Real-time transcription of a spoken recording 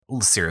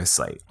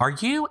seriously, are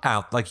you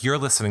out, like you're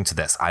listening to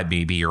this?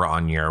 Maybe you're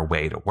on your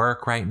way to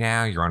work right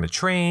now. You're on a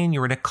train,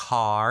 you're in a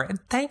car, and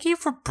thank you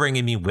for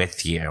bringing me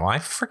with you. I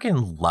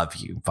freaking love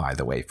you, by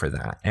the way, for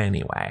that.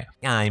 Anyway,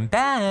 I'm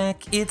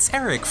back. It's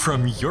Eric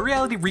from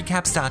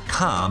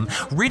YourRealityRecaps.com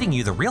reading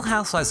you the Real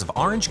Housewives of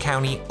Orange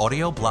County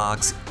audio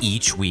blogs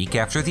each week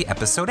after the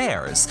episode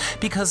airs.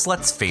 Because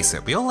let's face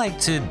it, we all like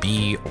to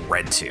be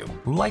read to.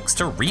 Who likes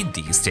to read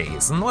these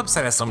days? And the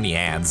website has so many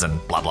ads and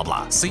blah, blah,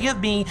 blah. So you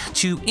have me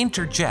to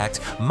interject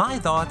my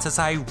thoughts as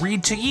I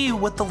read to you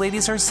what the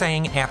ladies are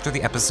saying after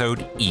the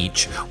episode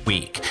each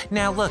week.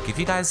 Now look, if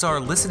you guys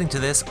are listening to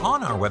this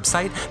on our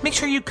website, make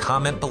sure you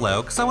comment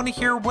below because I want to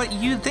hear what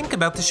you think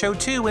about the show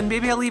too, and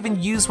maybe I'll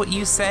even use what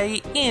you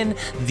say in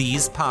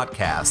these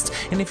podcasts.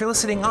 And if you're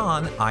listening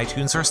on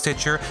iTunes or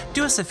Stitcher,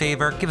 do us a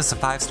favor, give us a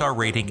 5-star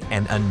rating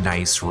and a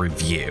nice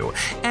review.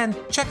 And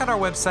check out our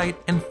website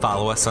and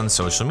follow us on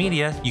social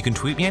media. You can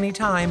tweet me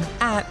anytime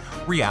at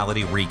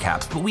Reality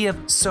Recaps. But we have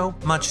so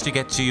much to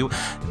get to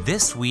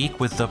this week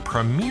with the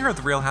premiere of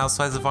The Real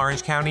Housewives of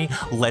Orange County.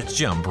 Let's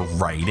jump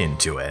right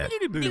into it.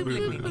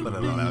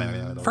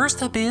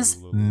 First up is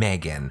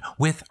Megan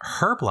with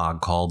her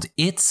blog called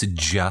It's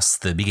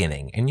Just the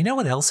Beginning. And you know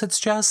what else it's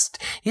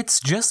just? It's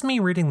just me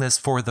reading this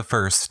for the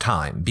first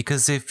time.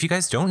 Because if you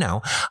guys don't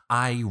know,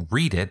 I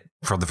read it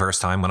for the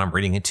first time when I'm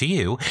reading it to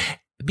you,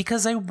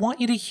 because I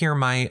want you to hear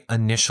my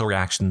initial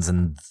reactions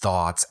and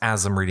thoughts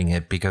as I'm reading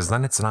it, because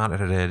then it's not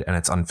edited and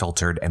it's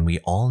unfiltered, and we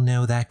all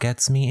know that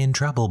gets me in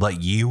trouble,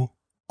 but you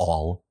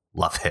all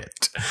love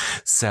it.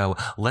 So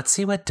let's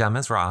see what Dumb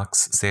as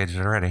Rocks, say I did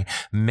it already,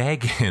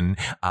 Megan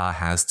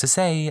has to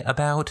say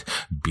about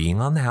being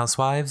on The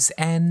Housewives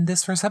and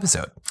this first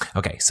episode.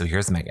 Okay, so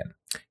here's Megan.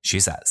 She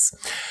says,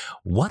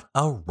 "What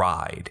a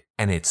ride,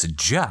 and it's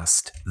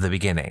just the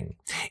beginning.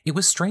 It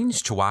was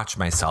strange to watch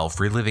myself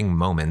reliving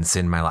moments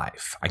in my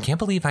life. I can't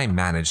believe I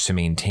managed to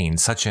maintain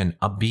such an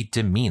upbeat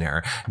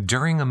demeanor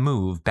during a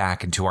move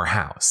back into our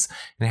house.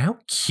 And how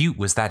cute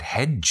was that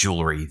head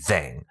jewelry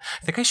thing?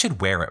 I think I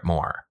should wear it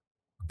more.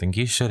 I think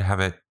you should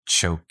have it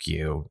choke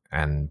you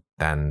and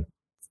then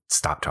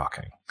stop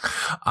talking.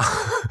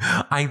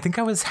 I think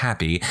I was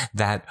happy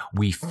that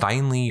we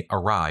finally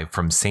arrived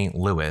from St.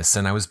 Louis,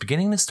 and I was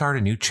beginning to start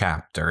a new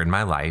chapter in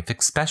my life,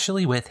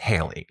 especially with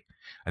Haley.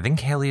 I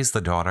think Haley is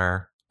the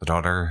daughter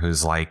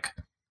who's like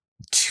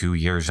 2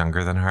 years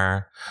younger than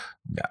her,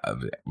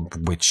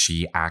 which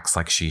she acts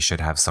like she should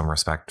have some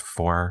respect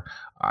for,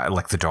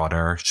 like the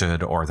daughter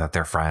should, or that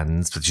they're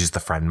friends, but she's the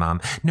friend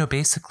mom. No,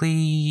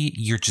 basically,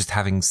 you're just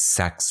having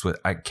sex with...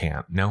 I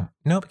can't. No,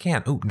 I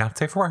can't. Ooh, not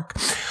safe for work.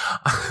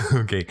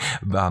 Okay,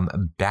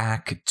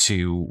 back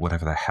to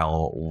whatever the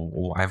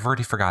hell... I've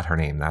already forgot her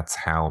name. That's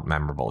how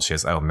memorable she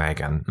is. Oh,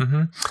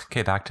 Megan.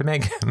 Okay, back to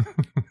Megan.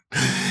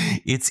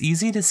 It's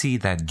easy to see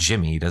that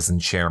Jimmy doesn't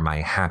share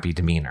my happy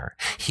demeanor.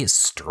 He is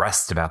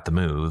stressed about the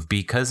move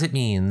because it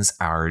means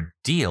our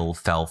deal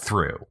fell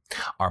through.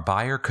 Our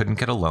buyer couldn't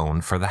get a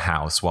loan for the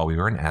house while we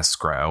were in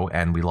escrow,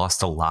 and we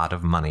lost a lot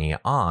of money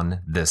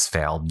on this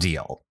failed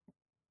deal.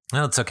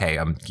 Well, it's okay.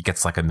 He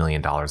gets like $1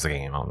 million a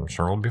game. I'm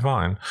sure we'll be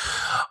fine.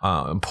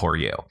 Poor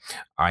you.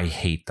 I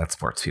hate that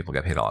sports people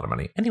get paid a lot of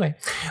money. Anyway,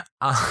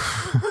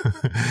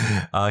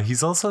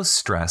 he's also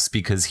stressed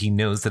because he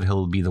knows that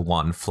he'll be the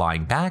one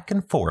flying back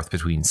and forth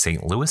between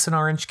St. Louis and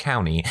Orange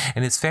County,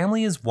 and his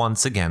family is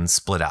once again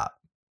split up.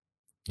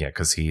 Yeah,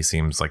 because he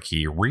seems like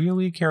he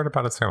really cared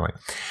about his family.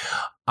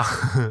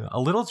 A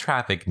little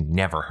traffic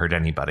never hurt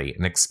anybody,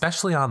 and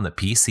especially on the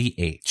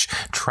PCH.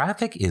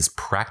 Traffic is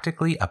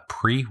practically a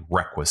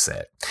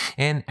prerequisite.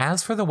 And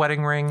as for the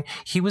wedding ring,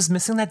 he was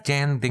missing that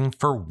damn thing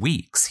for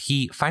weeks.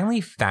 He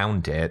finally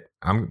found it.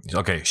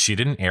 Okay, she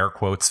didn't air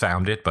quotes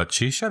found it, but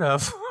she should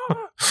have.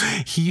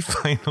 He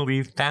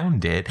finally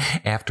found it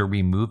after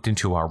we moved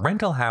into our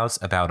rental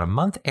house about a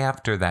month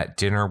after that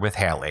dinner with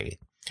Haley. ...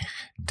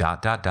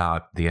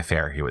 the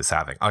affair he was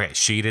having. Okay,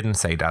 she didn't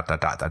say ...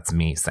 That's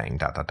me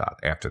saying ...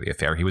 after the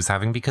affair he was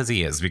having, because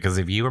he is. Because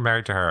if you were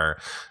married to her,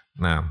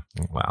 no,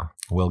 well,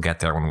 we'll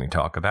get there when we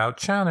talk about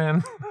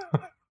Shannon.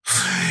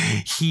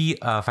 He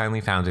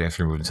finally found it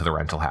after moving to the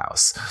rental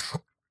house.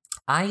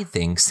 I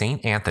think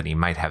St. Anthony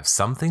might have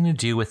something to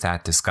do with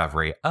that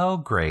discovery. Oh,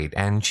 great.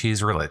 And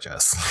she's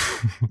religious.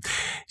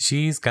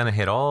 She's gonna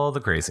hit all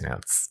the crazy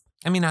notes.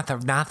 I mean, not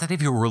that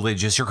if you're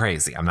religious, you're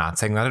crazy. I'm not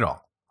saying that at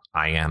all.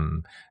 I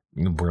am.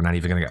 We're not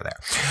even going to go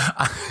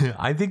there.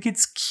 I think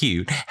it's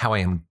cute how I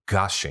am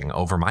gushing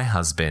over my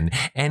husband,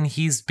 and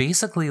he's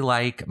basically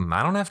like,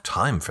 I don't have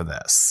time for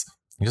this.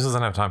 He just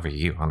doesn't have time for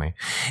you, honey.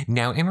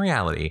 Now, in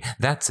reality,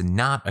 that's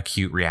not a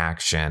cute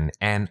reaction,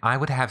 and I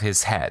would have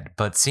his head,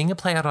 but seeing it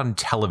play out on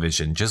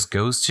television just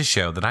goes to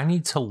show that I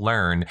need to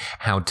learn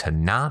how to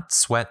not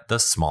sweat the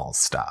small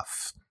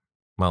stuff.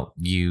 Well,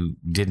 you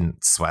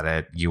didn't sweat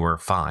it. You were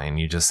fine.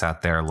 You just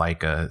sat there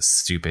like a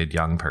stupid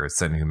young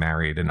person who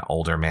married an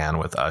older man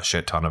with a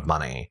shit ton of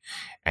money.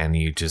 And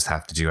you just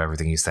have to do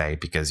everything you say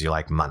because you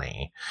like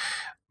money.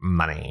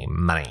 Money,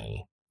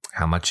 money.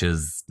 How much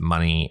is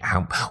money?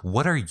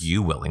 What are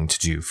you willing to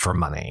do for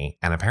money?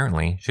 And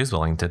apparently she's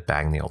willing to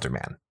bang the older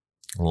man.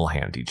 A little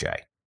hand DJ.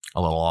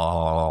 A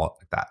little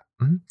like that.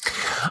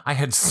 I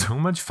had so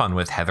much fun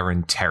with Heather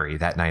and Terry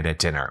that night at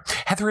dinner.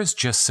 Heather is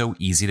just so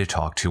easy to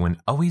talk to and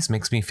always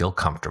makes me feel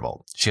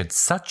comfortable. She had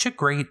such a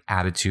great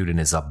attitude and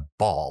is a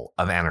ball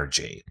of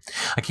energy.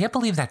 I can't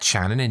believe that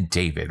Shannon and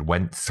David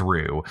went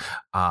through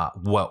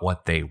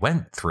what they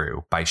went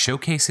through by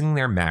showcasing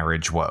their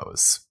marriage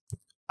woes.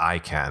 I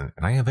can.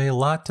 And I have a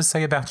lot to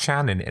say about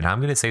Shannon, and I'm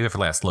going to save it for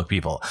last. Look,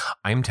 people,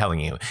 I'm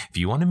telling you, if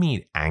you want to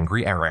meet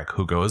Angry Eric,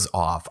 who goes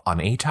off on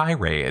a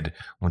tirade,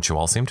 which you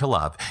all seem to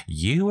love,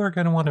 you are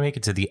going to want to make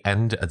it to the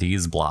end of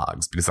these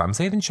blogs, because I'm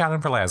saving Shannon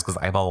for last, because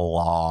I have a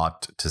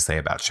lot to say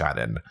about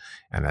Shannon.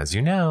 And as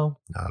you know,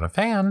 not a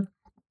fan.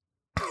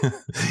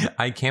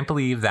 I can't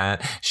believe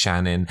that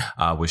Shannon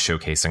was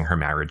showcasing her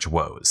marriage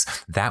woes.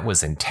 That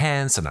was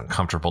intense and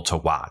uncomfortable to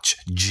watch.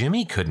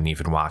 Jimmy couldn't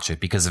even watch it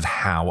because of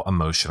how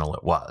emotional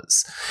it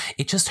was.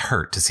 It just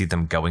hurt to see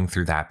them going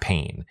through that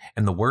pain.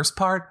 And the worst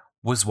part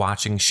was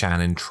watching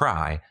Shannon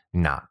try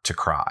not to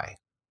cry.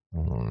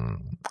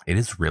 It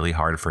is really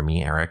hard for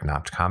me, Eric,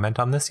 not to comment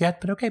on this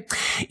yet, but okay.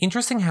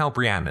 Interesting how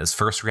Brianna's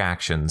first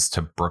reactions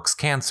to Brooke's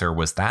cancer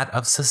was that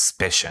of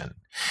suspicion.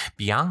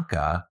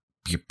 Bianca,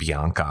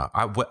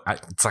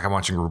 it's like I'm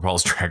watching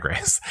RuPaul's Drag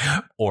Race.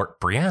 Or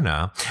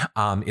Brianna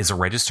is a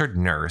registered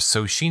nurse,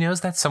 so she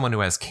knows that someone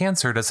who has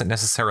cancer doesn't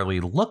necessarily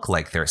look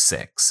like they're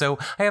sick. So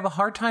I have a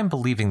hard time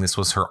believing this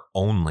was her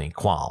only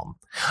qualm.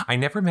 I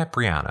never met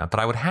Brianna, but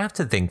I would have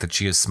to think that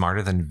she is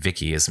smarter than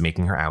Vicky is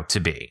making her out to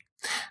be.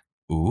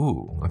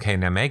 Ooh, okay,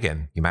 now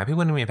Megan, you might be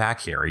winning me back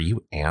here. Are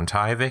you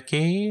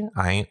anti-Vicky?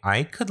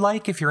 I could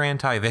like if you're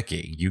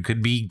anti-Vicky. You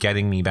could be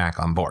getting me back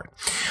on board.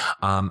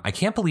 I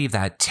can't believe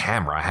that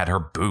Tamra had her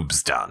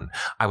boobs done.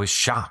 I was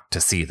shocked to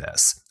see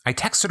this. I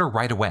texted her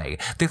right away.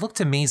 They looked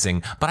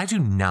amazing, but I do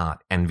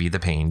not envy the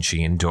pain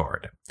she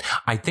endured.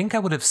 I think I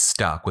would have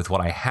stuck with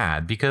what I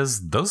had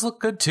because those look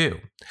good too.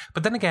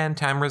 But then again,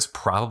 Tamra's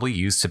probably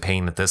used to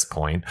pain at this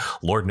point.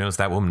 Lord knows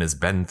that woman has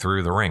been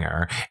through the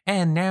ringer.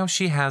 And now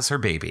she has her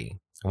baby.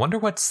 I wonder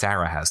what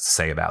Sarah has to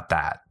say about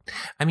that.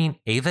 I mean,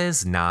 Ava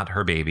is not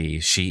her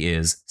baby. She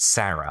is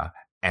Sarah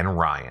and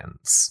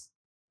Ryan's.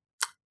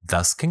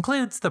 Thus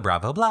concludes the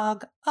Bravo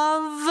blog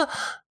of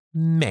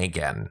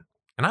Megan.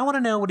 And I want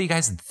to know, what are you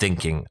guys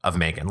thinking of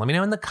Megan? Let me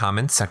know in the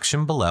comments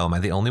section below. Am I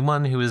the only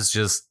one who is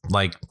just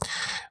like,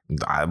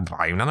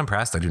 I'm not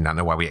impressed. I do not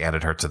know why we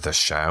added her to the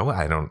show.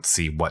 I don't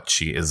see what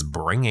she is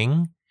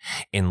bringing.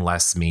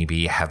 Unless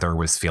maybe Heather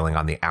was feeling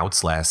on the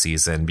outs last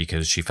season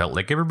because she felt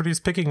like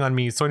everybody's picking on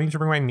me, so I need to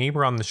bring my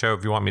neighbor on the show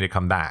if you want me to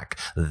come back.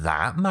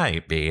 That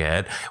might be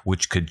it,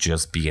 which could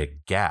just be a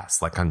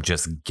guess. Like, I'm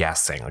just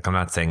guessing. Like, I'm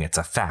not saying it's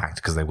a fact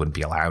because they wouldn't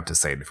be allowed to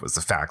say it if it was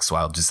a fact, so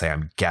I'll just say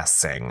I'm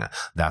guessing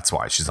that's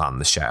why she's on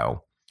the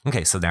show.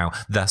 Okay, so now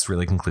thus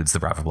really concludes the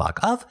Bravo blog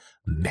of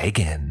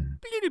Megan.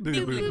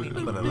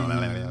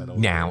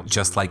 Now,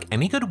 just like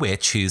any good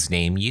witch whose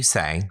name you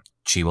say,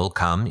 she will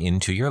come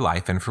into your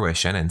life and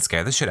fruition and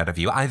scare the shit out of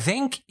you. I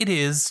think it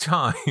is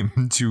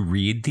time to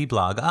read the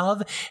blog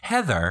of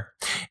Heather.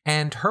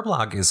 And her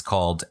blog is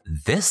called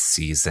This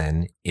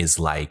Season is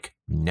Like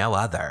No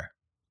Other.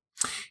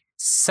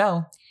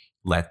 So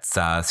let's see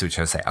what she has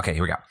to say. Okay,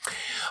 here we go.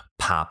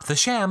 Pop the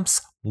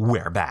champs.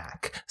 We're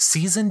back.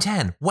 Season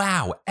 10.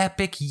 Wow,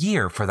 epic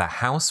year for the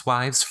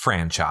Housewives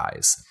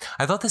franchise.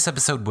 I thought this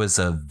episode was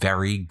a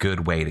very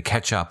good way to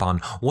catch up on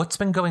what's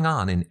been going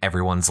on in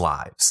everyone's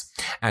lives.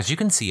 As you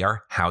can see,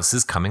 our house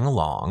is coming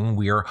along.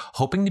 We are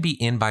hoping to be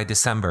in by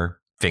December.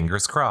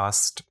 Fingers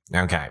crossed.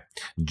 Okay,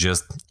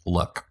 just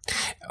look.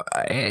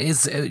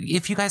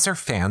 If you guys are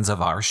fans of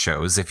our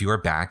shows, if you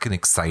are back and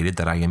excited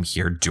that I am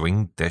here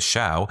doing this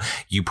show,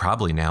 you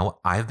probably know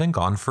I've been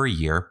gone for a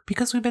year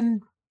because we've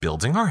been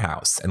building our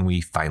house, and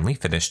we finally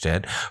finished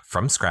it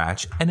from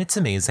scratch, and it's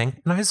amazing.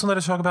 And I just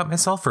wanted to talk about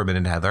myself for a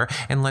minute, Heather,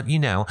 and let you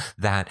know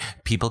that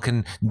people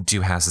can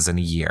do houses in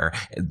a year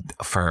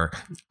for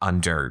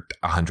under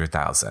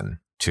 100,000,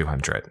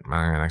 200.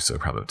 Actually,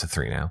 probably up to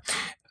 3 now.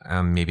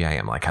 Maybe I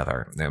am like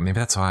Heather. Maybe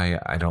that's why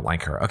I don't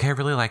like her. Okay, I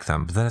really like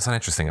them, but then it's not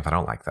interesting if I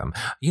don't like them.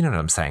 You know what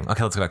I'm saying.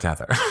 Okay, let's go back to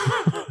Heather.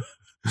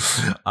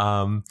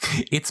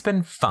 It's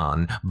been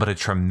fun, but a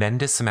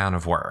tremendous amount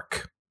of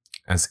work.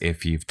 As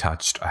if you've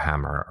touched a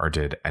hammer or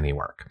did any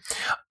work.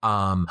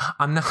 I'm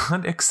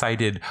not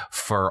excited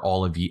for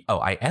all of you. Oh,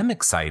 I am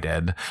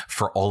excited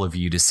for all of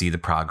you to see the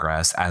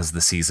progress as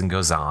the season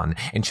goes on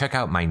and check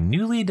out my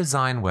newly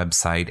designed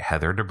website,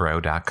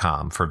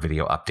 heatherdubrow.com, for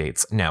video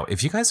updates. Now,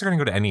 if you guys are going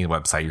to go to any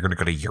website, you're going to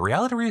go to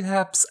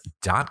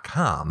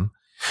yourrealityrecaps.com.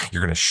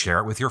 You're going to share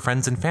it with your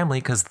friends and family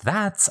because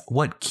that's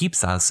what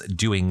keeps us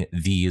doing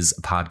these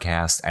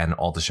podcasts and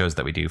all the shows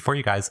that we do for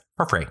you guys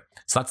for free.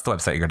 So that's the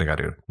website you're going to go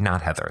to,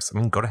 not Heather's. I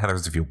mean, go to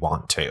Heather's if you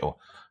want to.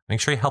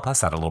 Make sure you help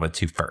us out a little bit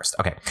too first.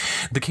 Okay.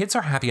 The kids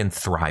are happy and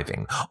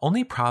thriving.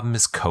 Only problem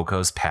is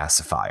Coco's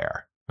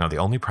pacifier. Now, the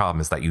only problem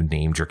is that you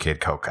named your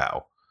kid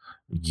Coco.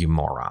 You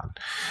moron.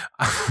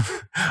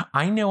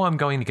 I know I'm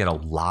going to get a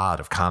lot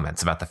of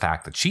comments about the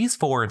fact that she's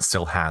 4 and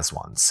still has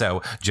one.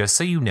 So just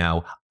so you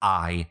know,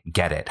 I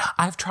get it.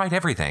 I've tried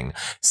everything.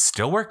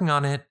 Still working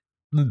on it.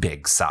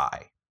 Big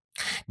sigh.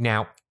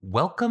 Now,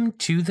 welcome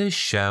to the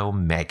show,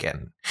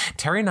 Megan.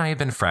 Terry and I have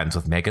been friends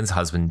with Megan's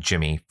husband,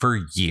 Jimmy,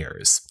 for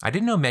years. I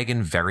didn't know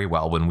Megan very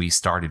well when we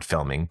started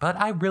filming, but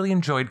I really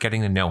enjoyed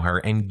getting to know her,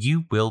 and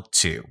you will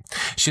too.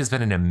 She has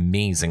been an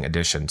amazing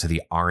addition to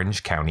the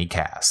Orange County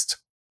cast.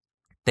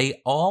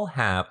 They all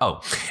have,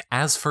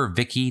 as for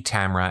Vicky,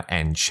 Tamra,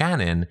 and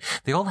Shannon,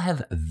 they all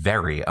have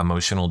very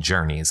emotional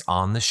journeys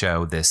on the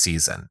show this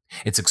season.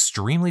 It's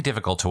extremely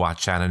difficult to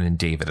watch Shannon and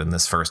David in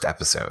this first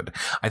episode.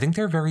 I think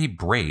they're very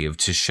brave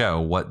to show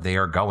what they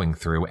are going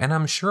through, and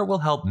I'm sure it will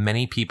help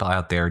many people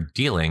out there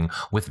dealing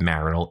with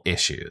marital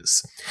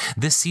issues.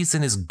 This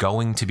season is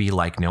going to be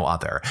like no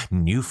other.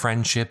 New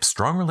friendships,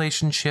 strong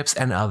relationships,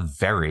 and a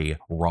very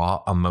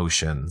raw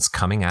emotions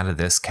coming out of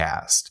this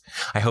cast.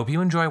 I hope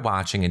you enjoy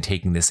watching and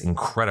taking this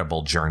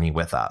incredible journey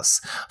with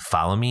us.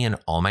 Follow me in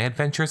all my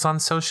adventures on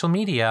social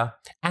media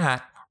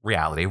at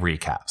Reality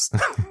Recaps.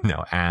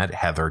 No, at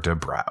Heather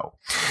Dubrow.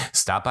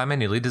 Stop by my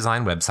newly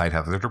designed website,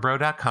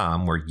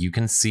 heatherdubrow.com, where you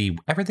can see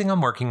everything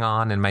I'm working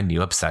on and my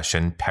new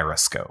obsession,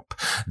 Periscope.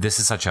 This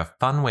is such a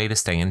fun way to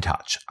stay in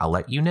touch. I'll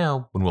let you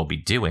know when we'll be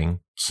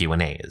doing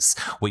Q&As.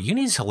 What you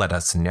need to let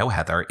us know,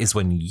 Heather, is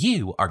when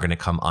you are going to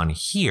come on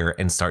here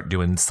and start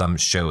doing some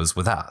shows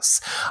with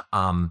us.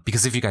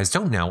 Because if you guys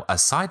don't know,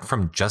 aside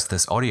from just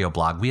this audio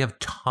blog, we have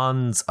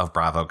tons of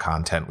Bravo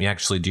content. We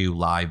actually do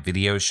live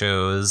video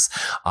shows,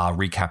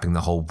 recapping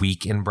the whole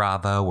week in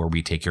Bravo, where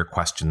we take your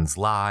questions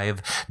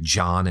live.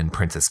 John and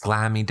Princess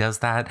Glammy does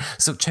that.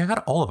 So check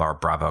out all of our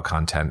Bravo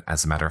content,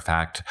 as a matter of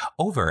fact,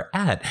 over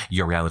at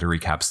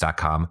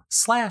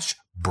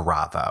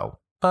yourrealityrecaps.com/Bravo.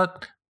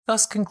 But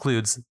thus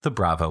concludes the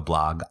Bravo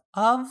blog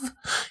of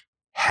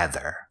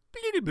Heather.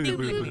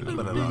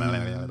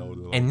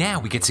 And now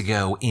we get to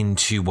go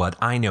into what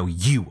I know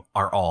you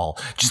are all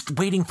just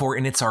waiting for,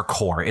 and it's our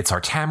core. It's our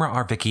Tamra,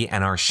 our Vicky,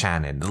 and our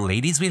Shannon, the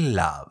ladies we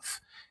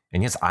love.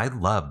 And yes, I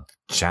love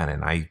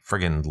Shannon. I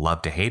friggin'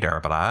 love to hate her,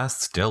 but I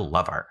still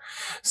love her.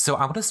 So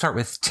I want to start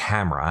with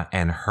Tamra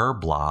and her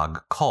blog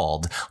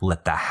called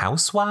Let the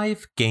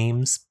Housewife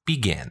Games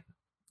Begin.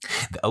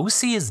 The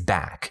OC is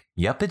back.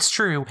 Yep, it's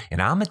true.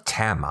 And I'm a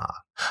Tama.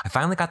 I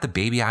finally got the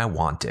baby I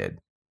wanted.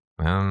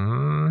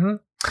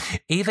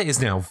 Ava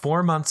is now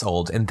 4 months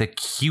old and the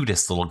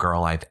cutest little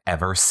girl I've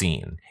ever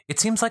seen. It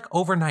seems like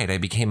overnight I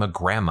became a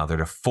grandmother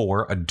to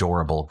 4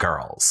 adorable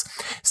girls.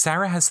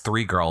 Sarah has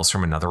 3 girls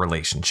from another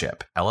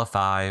relationship. Ella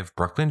 5,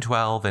 Brooklyn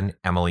 12, and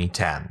Emily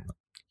 10.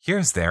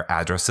 Here's their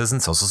addresses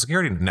and social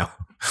security. No.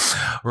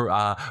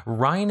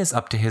 Ryan is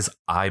up to his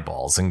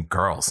eyeballs in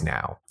girls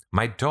now.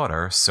 My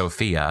daughter,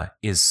 Sophia,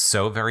 is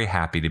so very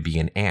happy to be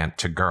an aunt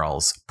to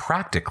girls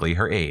practically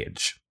her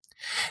age.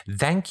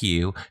 Thank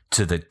you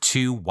to the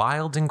 2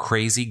 wild and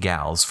crazy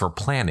gals for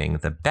planning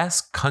the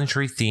best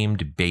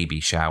country-themed baby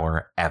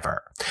shower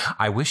ever.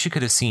 I wish you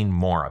could have seen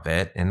more of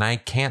it, and I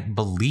can't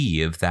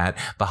believe that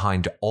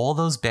behind all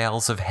those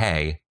bales of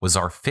hay was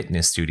our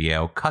fitness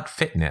studio, Cut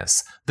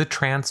Fitness. The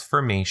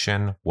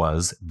transformation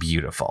was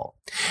beautiful.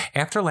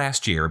 After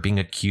last year being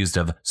accused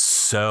of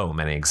so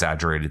many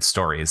exaggerated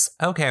stories,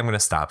 okay, I'm going to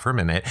stop for a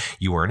minute.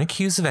 You weren't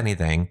accused of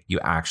anything. You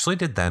actually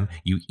did them.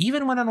 You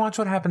even went and watched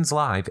What Happens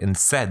Live and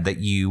said that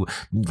you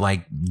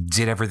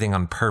did everything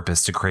on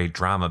purpose to create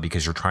drama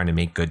because you're trying to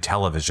make good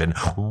television,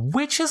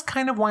 which is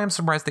kind of why I'm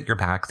surprised that you're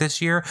back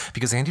this year,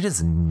 because Andy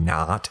does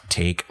not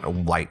take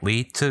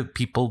lightly to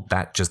people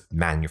that just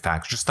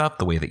manufacture stuff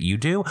the way that you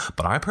do.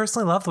 But I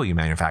personally love the way you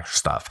manufacture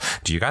stuff.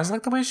 Do you guys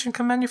like the way she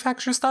can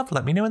manufacture stuff?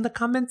 Let me know in the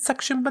comments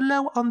section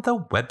below on the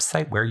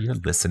website where you're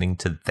listening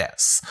to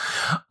this.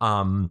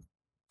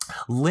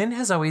 Lynn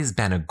has always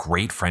been a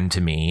great friend to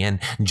me and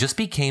just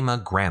became a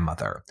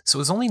grandmother, so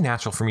it was only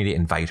natural for me to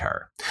invite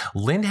her.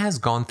 Lynn has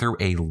gone through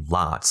a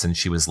lot since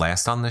she was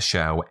last on the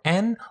show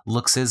and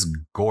looks as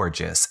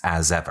gorgeous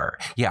as ever.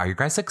 Yeah, are you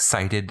guys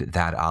excited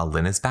that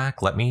Lynn is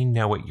back? Let me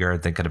know what you're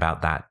thinking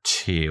about that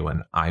too,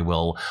 and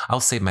I'll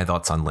save my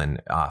thoughts on Lynn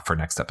for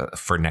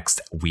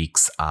next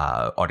week's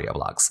audio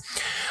blogs.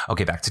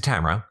 Okay, back to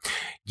Tamra.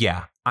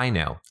 Yeah, I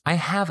know. I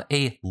have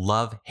a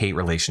love-hate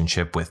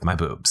relationship with my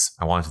boobs.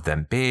 I wanted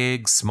them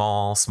big,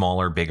 small,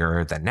 smaller,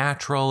 bigger than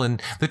natural, and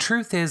the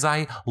truth is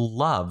I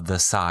love the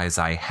size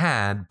I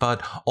had,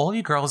 but all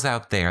you girls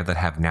out there that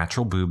have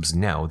natural boobs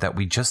know that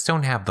we just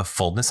don't have the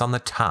fullness on the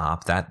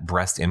top that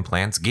breast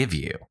implants give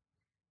you.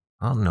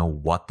 I don't know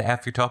what the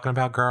F you're talking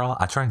about, girl.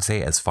 I try and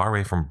stay as far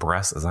away from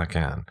breasts as I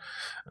can.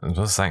 I'm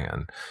just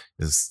saying.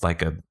 It's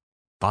like a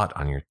butt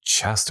on your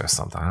chest or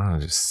something. I don't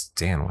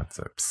understand what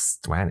the...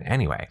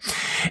 Anyway,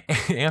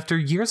 after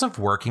years of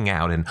working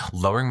out and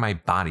lowering my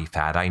body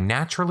fat, I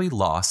naturally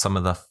lost some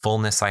of the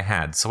fullness I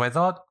had. So I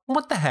thought,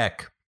 what the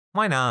heck?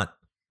 Why not?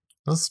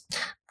 Let's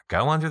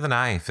go under the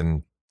knife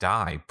and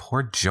die.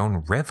 Poor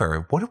Joan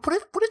River. What if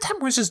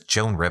Tamra was just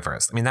Joan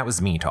Rivers? I mean, that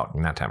was me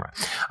talking, not Tamra.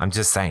 I'm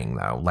just saying,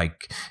 though,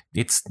 like,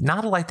 it's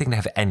not a light thing to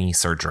have any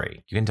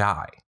surgery. You can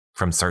die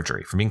from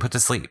surgery, from being put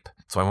to sleep.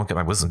 So I won't get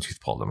my wisdom tooth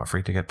pulled. I'm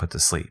afraid to get put to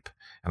sleep.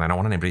 And I don't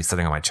want anybody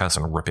sitting on my chest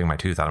and ripping my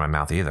tooth out of my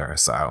mouth either.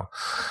 So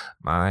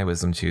my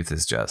wisdom tooth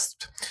is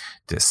just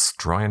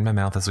destroying my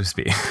mouth as we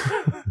speak.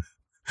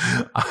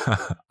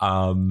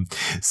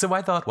 So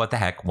I thought, what the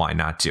heck, why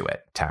not do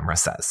it? Tamra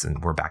says,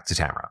 and we're back to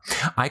Tamra.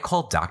 I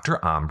called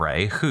Dr.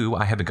 Ombre, who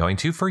I have been going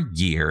to for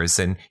years,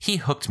 and he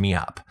hooked me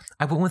up.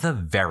 I went with a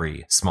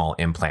very small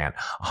implant,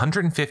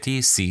 150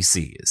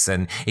 cc's,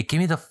 and it gave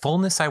me the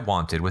fullness I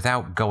wanted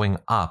without going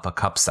up a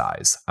cup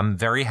size. I'm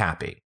very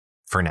happy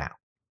for now.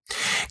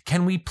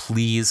 Can we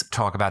please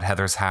talk about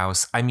Heather's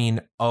house? I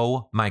mean,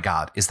 oh my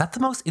God, is that the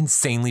most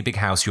insanely big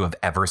house you have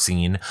ever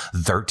seen?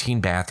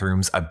 13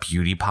 bathrooms, a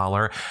beauty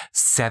parlor,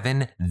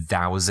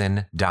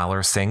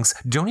 $7,000 sinks.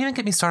 Don't even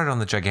get me started on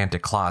the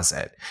gigantic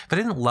closet. If I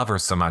didn't love her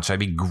so much, I'd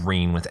be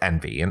green with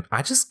envy, and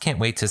I just can't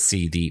wait to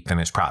see the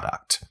finished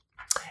product.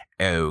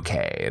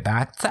 Okay,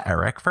 back to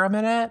Eric for a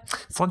minute.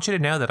 Just want you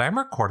to know that I'm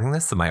recording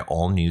this in my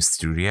all-new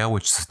studio,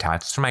 which is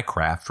attached to my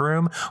craft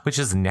room, which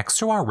is next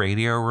to our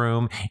radio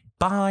room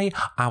by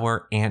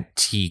our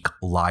antique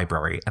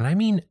library. And I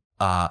mean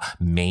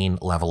main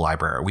level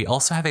library. We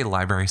also have a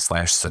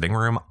library/sitting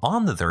room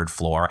on the 3rd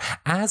floor,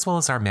 as well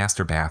as our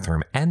master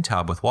bathroom and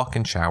tub with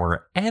walk-in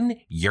shower and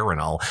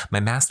urinal.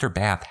 My master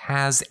bath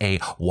has a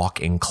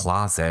walk-in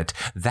closet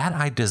that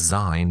I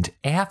designed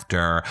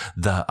after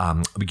the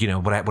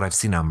what I've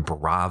seen on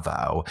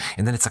Bravo,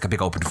 and then it's like a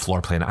big open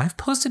floor plan. I've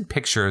posted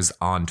pictures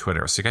on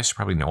Twitter, so you guys should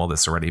probably know all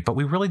this already. But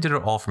we really did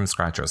it all from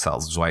scratch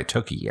ourselves, which is why it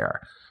took a year.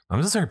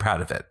 I'm just very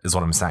proud of it, is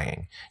what I'm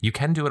saying. You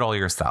can do it all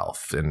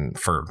yourself, and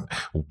for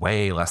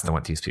way less than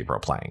what these people are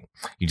playing.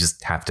 You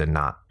just have to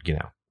not,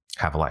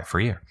 have a life for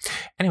a year.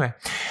 Anyway,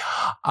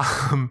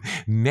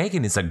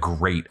 Megan is a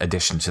great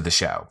addition to the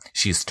show.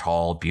 She's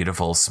tall,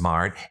 beautiful,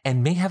 smart,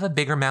 and may have a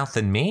bigger mouth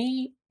than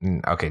me.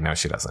 Okay, no,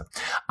 she doesn't.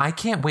 I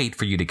can't wait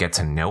for you to get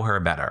to know her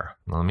better.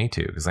 Well, me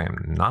too, because I am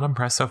not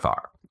impressed so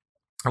far.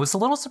 I was a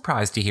little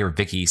surprised to hear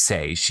Vicky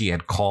say she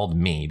had called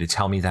me to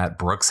tell me that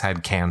Brooks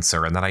had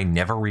cancer and that I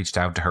never reached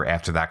out to her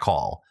after that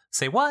call.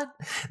 Say what?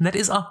 That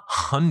is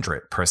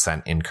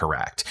 100%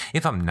 incorrect.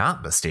 If I'm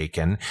not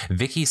mistaken,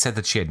 Vicky said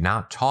that she had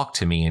not talked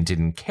to me and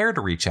didn't care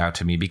to reach out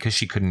to me because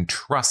she couldn't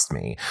trust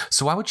me.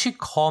 So why would she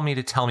call me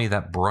to tell me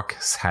that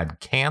Brooks had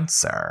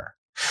cancer?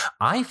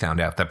 I found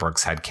out that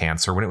Brooks had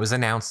cancer when it was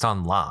announced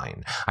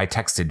online. I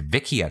texted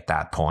Vicky at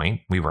that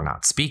point, we were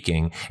not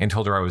speaking, and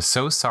told her I was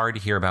so sorry to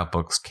hear about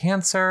Brooks'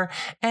 cancer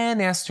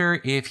and asked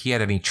her if he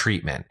had any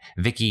treatment.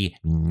 Vicky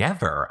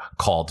never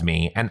called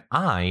me, and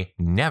I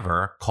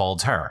never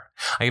called her.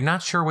 I am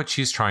not sure what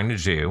she's trying to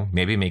do,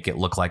 maybe make it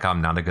look like I'm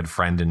not a good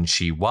friend and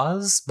she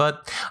was,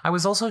 but I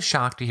was also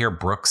shocked to hear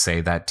Brooke say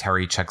that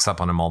Terry checks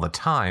up on him all the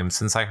time,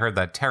 since I heard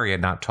that Terry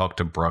had not talked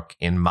to Brooke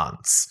in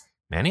months.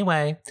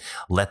 Anyway,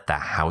 let the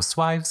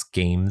Housewives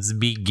games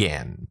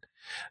begin.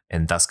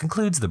 And thus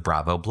concludes the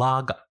Bravo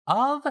blog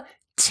of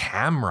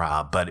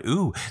Tamra. But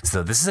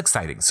so this is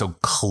exciting. So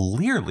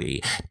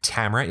clearly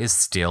Tamra is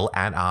still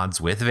at odds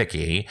with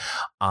Vicky.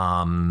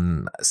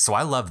 So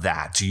I love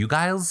that. Do you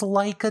guys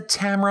like a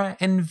Tamra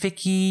and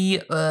Vicky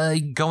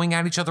going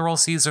at each other all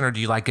season, or do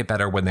you like it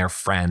better when they're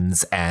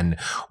friends and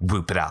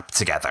whoop it up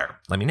together?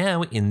 Let me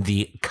know in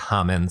the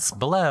comments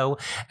below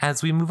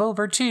as we move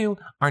over to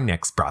our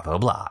next Bravo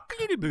blog,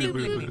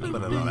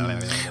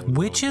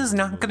 which is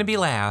not going to be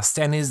last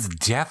and is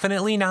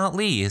definitely not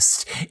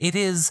least. It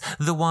is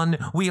the one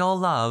we all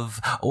love,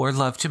 or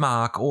love to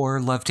mock, or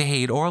love to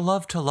hate, or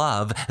love to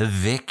love,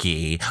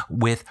 Vicky,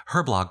 with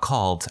her blog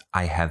called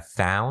I Have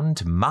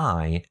Found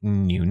My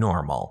New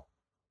Normal.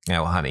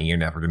 Oh, honey, you're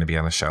never going to be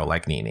on a show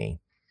like Nene.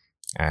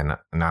 And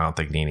I don't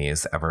think Nene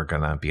is ever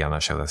going to be on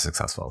a show that's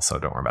successful, so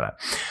don't worry about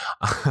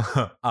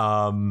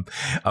it.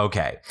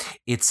 Okay.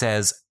 It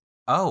says,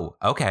 oh,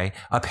 okay.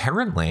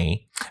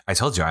 Apparently, I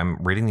told you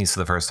I'm reading these for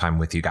the first time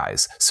with you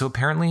guys. So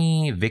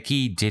apparently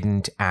Vicky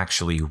didn't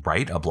actually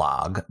write a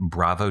blog.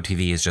 Bravo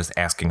TV is just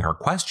asking her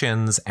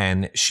questions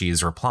and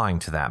she's replying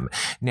to them.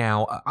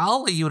 Now,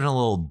 I'll let you in a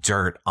little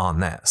dirt on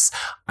this.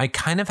 I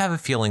kind of have a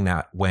feeling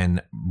that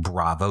when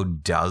Bravo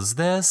does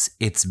this,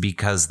 it's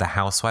because the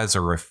Housewives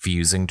are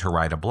refusing to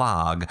write a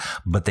blog,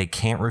 but they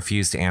can't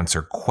refuse to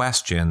answer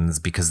questions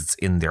because it's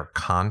in their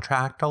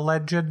contract,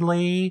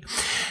 allegedly.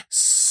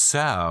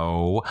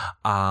 So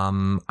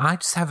I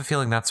just have a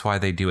feeling that's why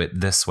they do it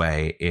this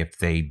way if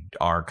they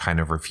are kind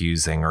of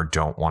refusing or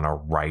don't want to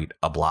write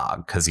a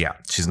blog. Because, yeah,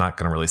 she's not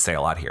going to really say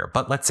a lot here.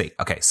 But let's see.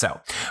 Okay,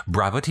 so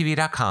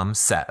BravoTV.com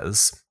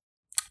says,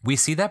 we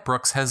see that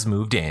Brooks has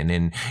moved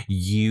in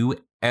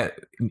with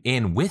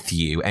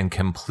you and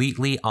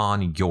completely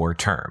on your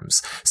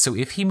terms. So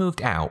if he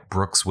moved out,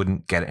 Brooks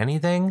wouldn't get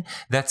anything.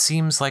 That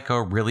seems like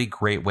a really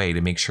great way to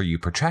make sure you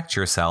protect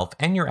yourself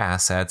and your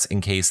assets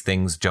in case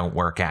things don't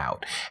work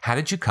out. How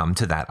did you come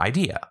to that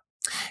idea?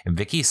 And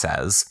Vicky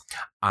says,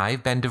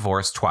 I've been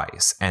divorced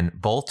twice, and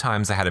both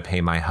times I had to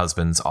pay my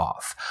husband's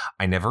off.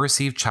 I never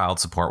received child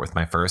support with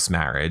my first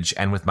marriage,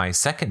 and with my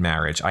second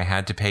marriage, I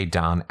had to pay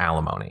Don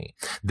alimony.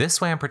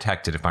 This way I'm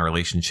protected if my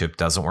relationship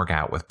doesn't work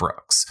out with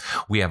Brooks.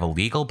 We have a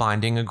legal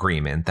binding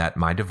agreement that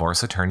my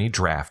divorce attorney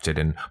drafted,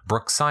 and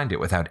Brooks signed it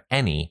without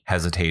any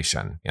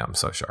hesitation. Yeah, I'm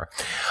so sure.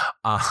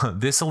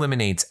 This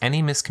eliminates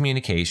any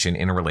miscommunication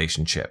in a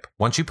relationship.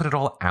 Once you put it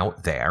all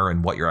out there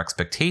and what your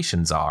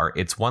expectations are,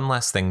 it's one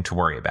less thing to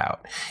worry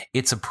about.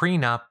 It's a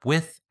prenup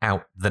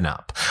without the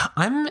nup.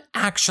 I'm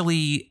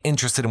actually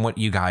interested in what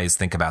you guys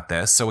think about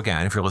this. So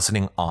again, if you're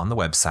listening on the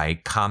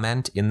website,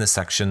 comment in the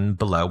section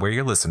below where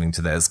you're listening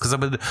to this, because I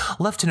would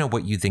love to know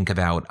what you think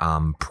about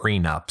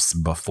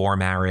prenups before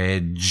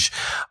marriage.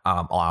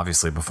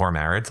 Obviously before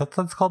marriage,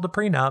 that's called a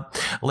prenup.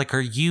 Like,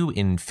 are you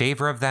in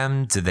favor of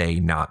them? Do they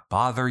not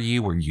bother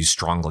you? Are you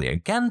strongly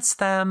against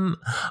them?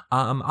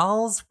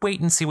 I'll wait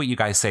and see what you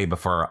guys say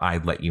before I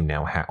let you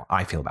know how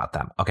I feel about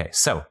them. Okay,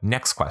 so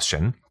next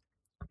question.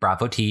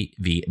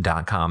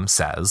 BravoTV.com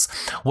says,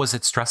 was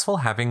it stressful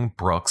having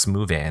Brooks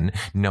move in,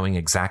 knowing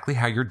exactly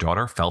how your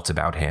daughter felt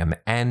about him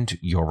and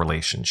your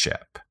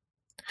relationship?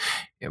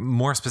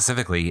 More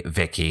specifically,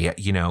 Vicky,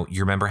 you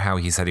remember how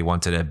he said he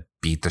wanted to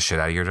beat the shit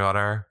out of your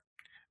daughter?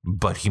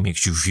 But he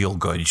makes you feel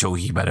good, so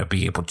he better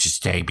be able to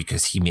stay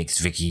because he makes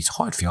Vicky's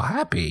heart feel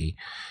happy.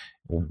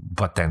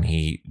 But then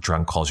he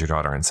drunk calls your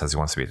daughter and says he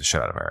wants to beat the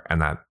shit out of her,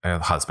 and that her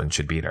husband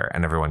should beat her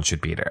and everyone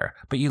should beat her.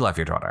 But you love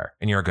your daughter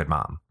and you're a good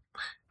mom.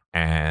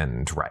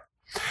 And right.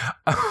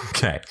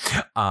 Okay.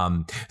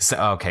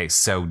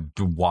 So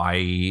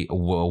why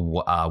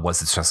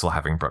was it stressful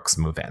having Brooks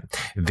move in?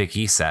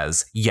 Vicky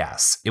says,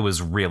 yes, it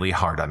was really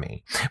hard on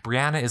me.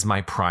 Brianna is my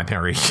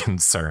primary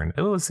concern.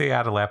 Oh, see, I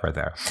had a laugh right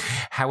there.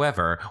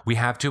 However, we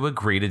have to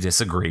agree to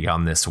disagree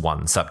on this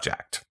one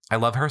subject. I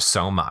love her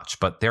so much,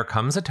 but there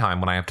comes a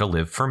time when I have to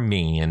live for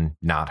me and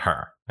not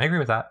her. I agree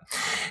with that.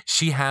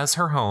 She has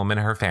her home and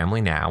her family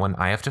now, and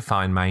I have to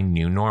find my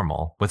new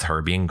normal with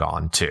her being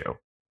gone too.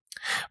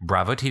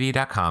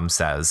 BravoTV.com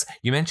says,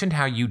 you mentioned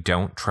how you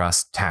don't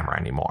trust Tamara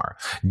anymore.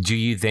 Do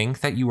you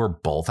think that you were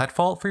both at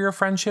fault for your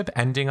friendship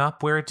ending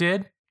up where it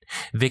did?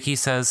 Vicky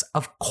says,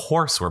 of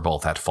course we're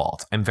both at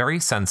fault. I'm very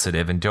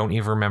sensitive and don't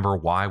even remember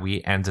why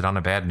we ended on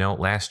a bad note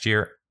last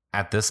year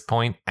at this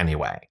point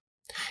anyway.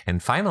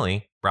 And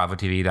finally,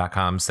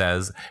 BravoTV.com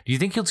says, do you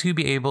think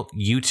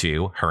you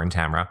two, her and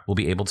Tamara, will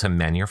be able to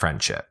mend your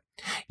friendship?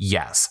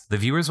 Yes, the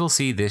viewers will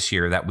see this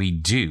year that we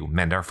do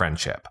mend our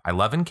friendship. I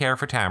love and care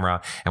for Tamara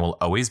and will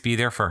always be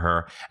there for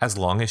her as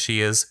long as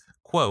she is,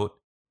 quote,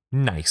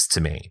 nice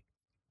to me.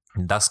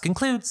 And thus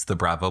concludes the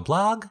Bravo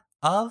blog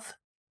of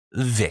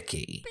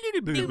Vicky.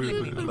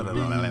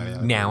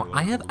 Now,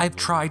 I've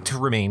tried to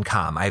remain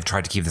calm. I've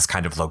tried to keep this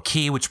kind of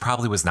low-key, which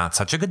probably was not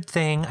such a good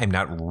thing. I'm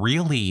not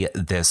really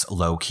this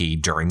low-key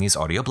during these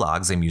audio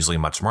blogs. I'm usually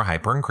much more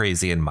hyper and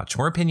crazy and much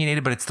more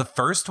opinionated, but it's the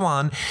first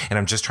one, and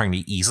I'm just trying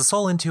to ease us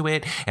all into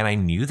it, and I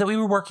knew that we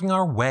were working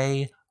our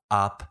way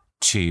up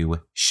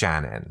to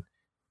Shannon.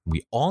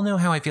 We all know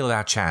how I feel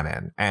about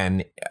Shannon,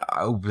 and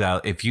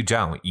well, if you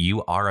don't,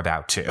 you are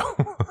about to.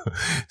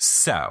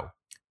 So,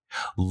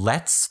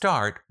 let's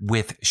start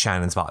with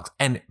Shannon's vlogs.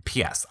 And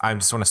P.S., I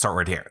just want to start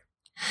right here.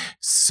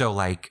 So,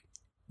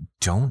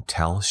 don't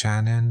tell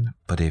Shannon,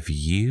 but if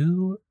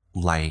you,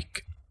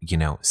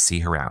 see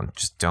her around,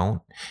 just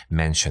don't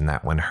mention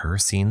that when her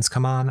scenes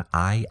come on,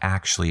 I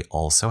actually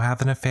also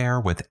have an affair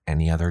with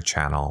any other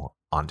channel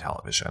on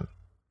television.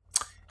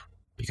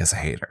 Because I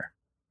hate her.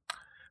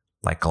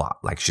 A lot.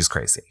 She's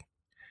crazy.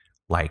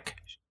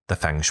 The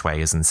feng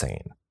shui is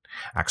insane.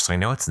 Actually, I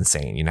know it's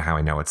insane. You know how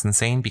I know it's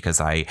insane? Because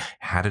I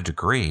had a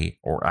degree,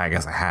 or I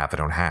guess I have.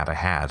 I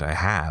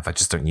have. I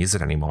just don't use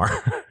it anymore.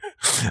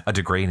 A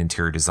degree in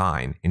interior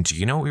design. And do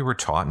you know what we were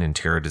taught in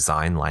interior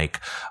design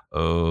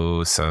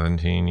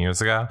 17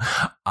 years ago?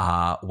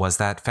 Was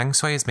that feng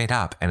shui is made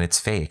up and it's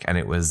fake. And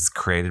it was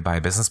created by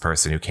a business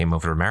person who came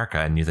over to America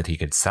and knew that he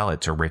could sell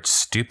it to rich,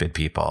 stupid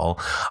people.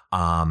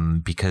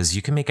 Because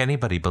you can make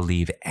anybody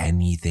believe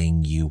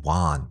anything you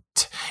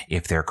want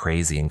if they're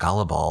crazy and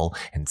gullible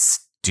and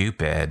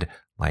stupid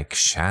like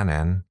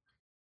Shannon.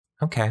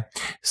 Okay,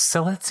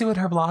 so let's see what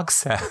her blog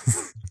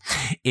says.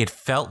 It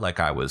felt like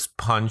I was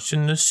punched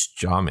in the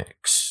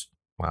stomachs.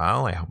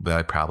 Well,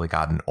 I probably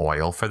got an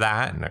oil for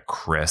that and a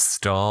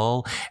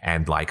crystal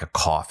and a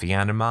coffee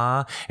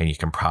enema. And you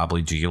can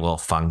probably do your little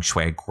feng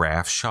shui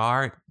graph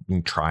chart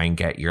and try and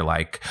get your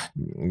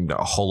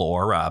whole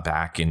aura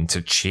back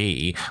into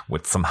chi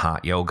with some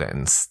hot yoga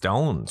and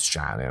stones,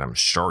 Shannon. I'm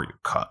sure you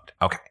could.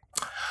 Okay.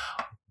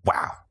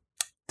 Wow.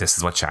 This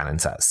is what Shannon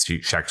says.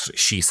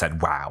 She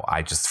said, wow,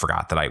 I just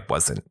forgot that I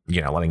wasn't,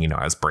 letting you know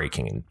I was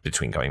breaking in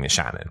between going to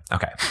Shannon.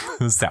 Okay.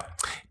 So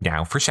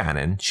now for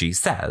Shannon, she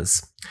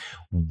says,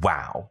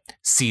 wow,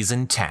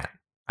 season 10.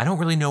 I don't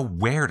really know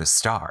where to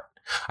start.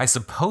 I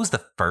suppose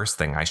the first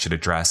thing I should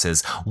address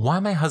is why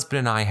my husband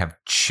and I have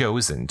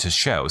chosen to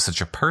show such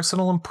a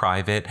personal and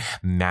private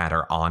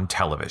matter on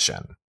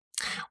television.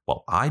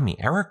 Well,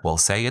 Eric will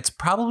say it's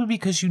probably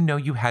because you know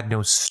you had no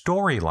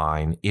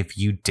storyline if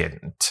you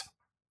didn't.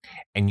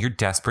 And you're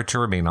desperate to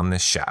remain on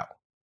this show.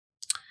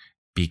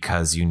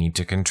 Because you need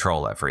to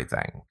control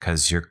everything.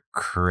 Because you're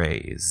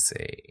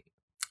crazy.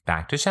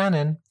 Back to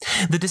Shannon.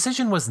 The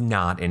decision was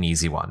not an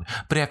easy one,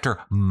 but after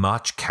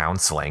much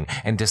counseling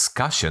and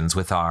discussions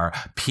with our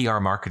PR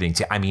marketing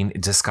team,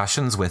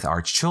 discussions with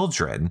our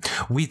children,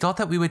 we thought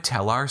that we would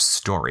tell our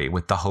story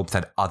with the hope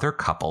that other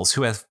couples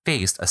who have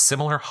faced a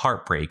similar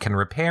heartbreak can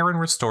repair and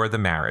restore the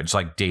marriage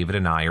like David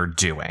and I are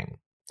doing.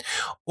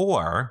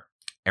 Or,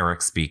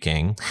 Eric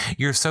speaking,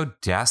 you're so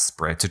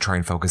desperate to try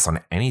and focus on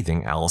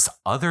anything else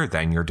other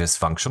than your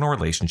dysfunctional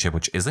relationship,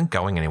 which isn't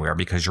going anywhere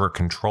because you're a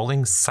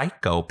controlling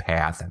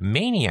psychopath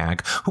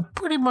maniac who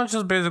pretty much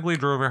just basically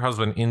drove your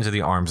husband into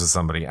the arms of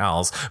somebody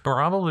else,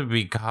 probably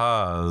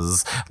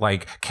because,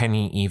 can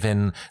he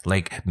even,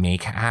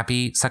 make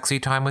happy, sexy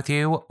time with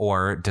you?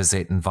 Or does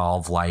it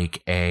involve,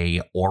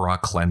 a aura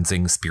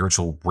cleansing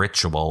spiritual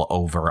ritual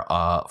over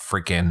a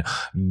freaking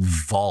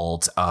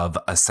vault of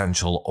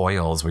essential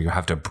oils where you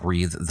have to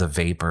breathe the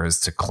vapors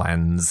to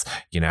cleanse,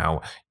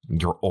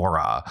 your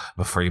aura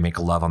before you make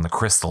love on the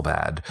crystal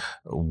bed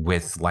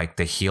with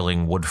the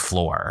healing wood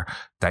floor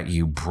that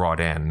you brought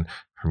in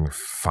from your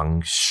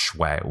feng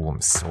shui. Oh,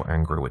 I'm so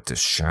angry with this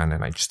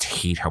Shannon. I just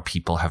hate how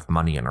people have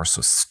money and are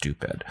so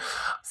stupid.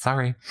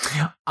 Sorry.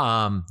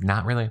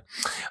 Not really.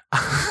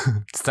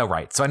 So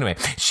right. So anyway,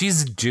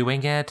 she's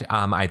doing it,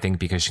 I think,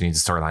 because she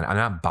needs a storyline. I'm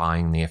not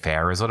buying the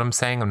affair is what I'm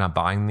saying. I'm not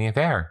buying the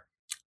affair.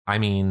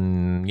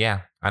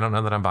 Yeah, I don't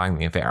know that I'm buying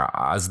the affair.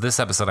 As this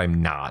episode,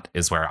 I'm not,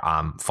 is where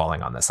I'm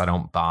falling on this. I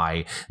don't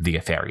buy the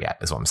affair yet,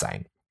 is what I'm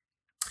saying.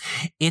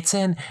 It's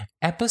an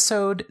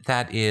episode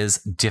that is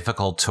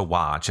difficult to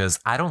watch, as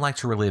I don't like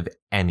to relive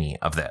any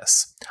of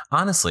this.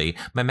 Honestly,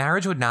 my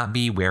marriage would not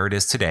be where it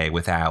is today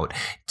without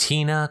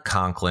Tina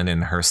Conklin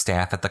and her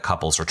staff at the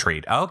couples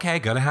retreat. Okay,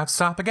 gonna have to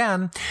stop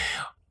again.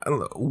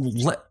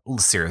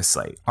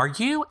 Seriously, are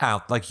you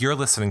out, you're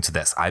listening to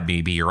this,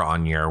 maybe you're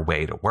on your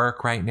way to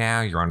work right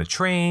now, you're on a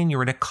train,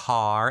 you're in a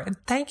car, and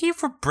thank you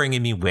for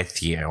bringing me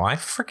with you. I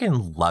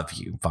freaking love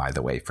you, by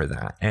the way, for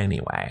that.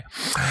 Anyway,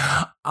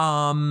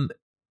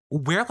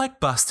 we're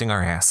busting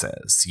our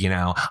asses, me,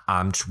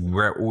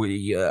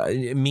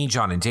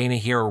 John and Dana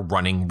here are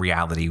running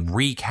reality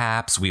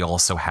recaps. We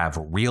also have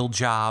real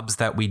jobs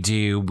that we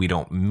do. We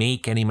don't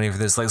make any money for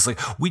this.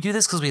 We do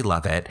this because we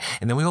love it.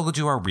 And then we all go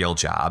do our real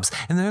jobs.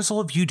 And then there's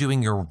all of you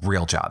doing your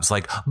real jobs,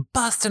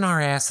 busting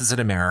our asses in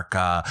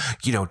America,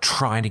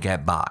 trying to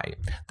get by.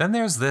 Then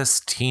there's this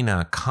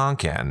Tina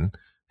Conklin,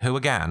 who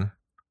again,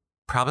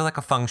 probably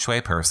a feng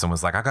shui person,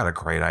 was I got a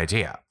great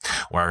idea.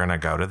 We're going to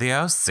go to the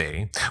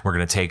OC. We're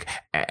going to take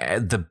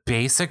the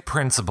basic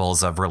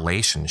principles of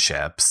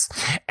relationships,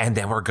 and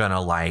then we're going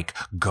to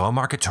go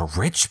market to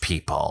rich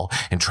people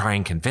and try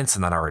and convince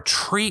them that our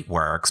retreat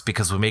works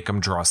because we make them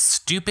draw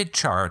stupid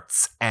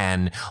charts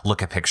and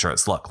look at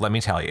pictures. Look, let me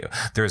tell you,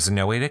 there's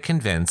no way to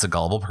convince a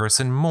gullible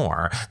person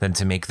more than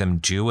to make them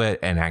do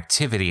an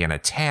activity and a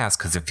task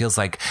because it feels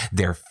like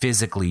they're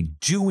physically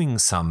doing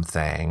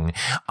something.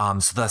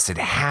 So thus it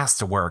has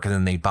to work, and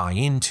then they buy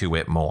into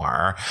it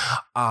more.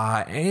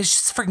 It's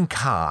just freaking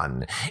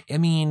con.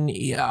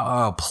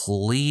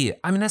 Please.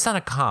 It's not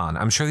a con.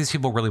 I'm sure these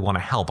people really want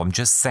to help. I'm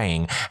just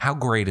saying, how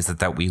great is it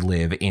that we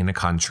live in a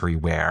country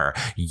where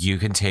you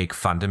can take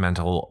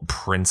fundamental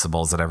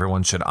principles that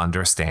everyone should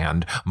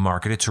understand,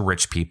 market it to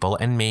rich people,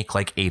 and make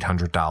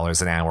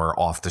 $800 an hour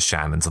off the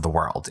Shannons of the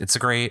world. It's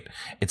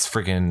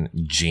freaking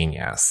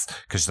genius.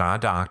 Because she's not a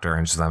doctor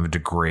and she doesn't have a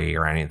degree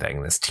or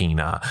anything. This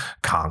Tina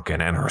Conklin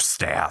and her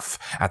staff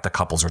at the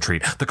couples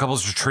retreat. The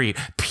couples retreat,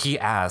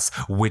 P.S.,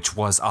 which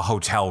was a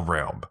hotel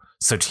room.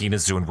 So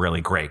Tina's doing really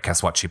great.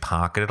 Guess what? She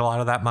pocketed a lot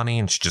of that money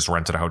and she just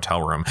rented a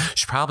hotel room.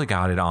 She probably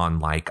got it on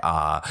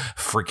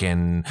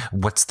freaking,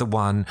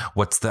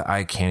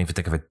 I can't even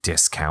think of a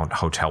discount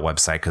hotel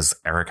website because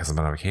Eric hasn't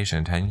been on vacation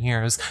in 10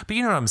 years. But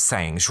you know what I'm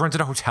saying? She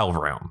rented a hotel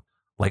room.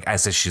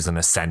 As if she's in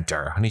a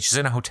center. Honey, she's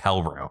in a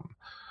hotel room.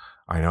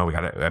 I know we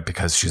got it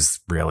because she is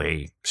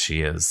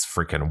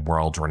freaking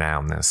world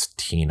renowned, this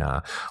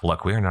Tina.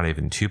 Look, we are not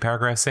even 2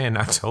 paragraphs in.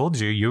 I told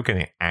you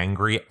can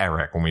angry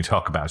Eric when we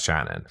talk about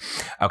Shannon.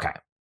 Okay.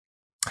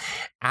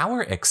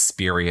 Our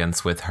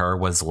experience with her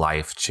was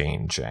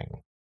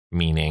life-changing,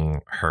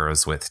 meaning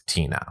hers with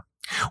Tina.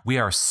 We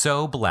are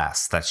so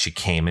blessed that she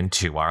came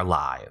into our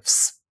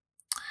lives.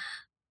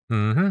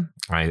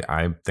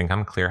 I think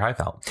I'm clear how I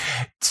felt.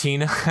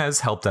 Tina has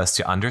helped us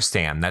to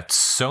understand that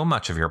so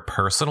much of your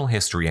personal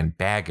history and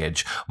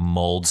baggage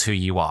molds who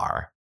you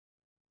are.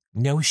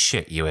 No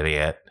shit, you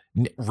idiot.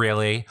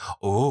 Really?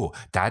 Oh,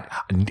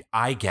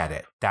 I get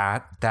it.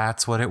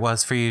 That's what it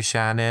was for you,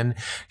 Shannon.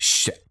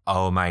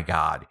 Oh my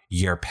God.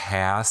 Your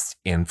past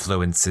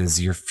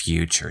influences your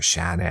future,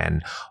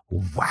 Shannon.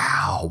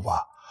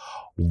 Wow.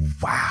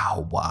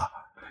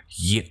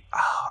 Yeah,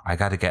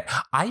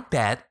 I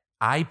bet.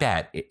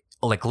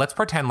 Let's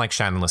pretend like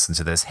Shannon listened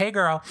to this. Hey,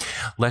 girl.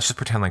 Let's just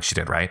pretend like she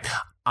did, right?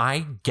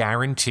 I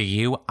guarantee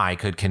you I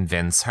could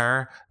convince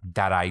her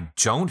that I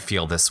don't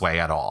feel this way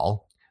at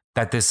all,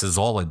 that this is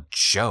all a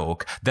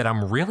joke, that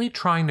I'm really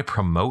trying to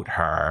promote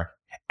her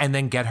and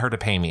then get her to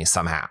pay me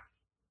somehow.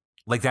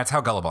 Like, that's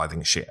how gullible I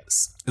think she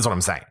is what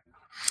I'm saying.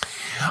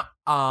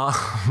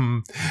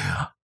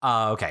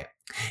 Okay.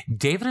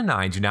 David and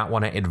I do not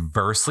want to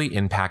adversely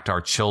impact our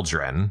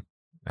children.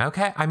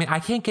 Okay. I mean, I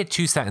can't get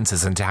 2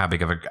 sentences into how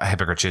big of a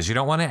hypocrite she is. You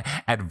don't want to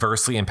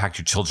adversely impact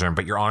your children,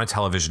 but you're on a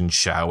television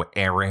show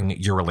airing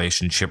your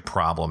relationship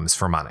problems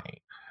for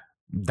money.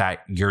 That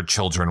your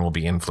children will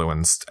be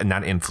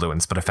not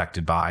influenced, but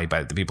affected by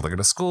the people they're going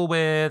to school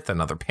with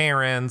and other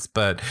parents,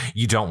 but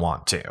you don't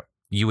want to.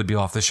 You would be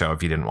off the show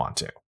if you didn't want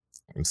to.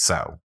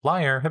 So,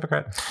 liar,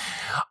 hypocrite.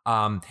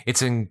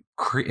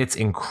 It's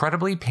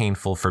incredibly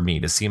painful for me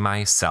to see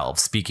myself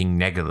speaking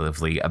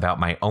negatively about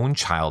my own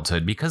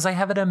childhood because I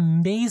have an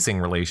amazing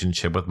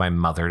relationship with my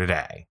mother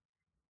today.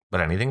 But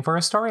anything for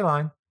a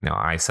storyline. No,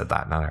 I said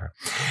that, not her.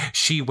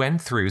 She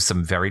went through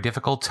some very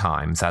difficult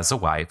times as a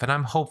wife, and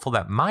I'm hopeful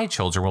that my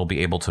children will be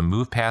able to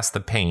move past the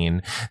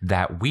pain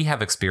that we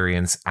have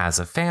experienced as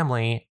a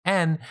family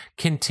and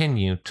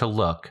continue to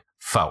look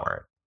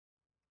forward.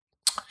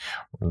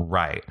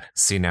 Right.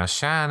 See, now,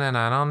 Shannon,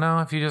 I don't know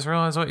if you just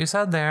realized what you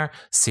said there.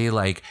 See,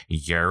 like,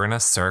 you're in a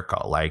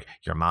circle. Like,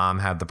 your mom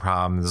had the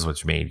problems,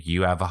 which made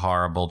you have a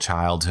horrible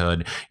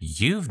childhood.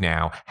 You've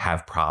now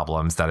have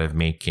problems that are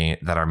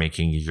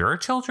making your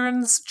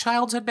children's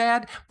childhood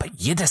bad,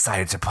 but you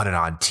decided to put it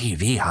on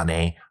TV,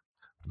 honey.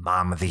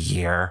 Mom of the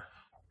year.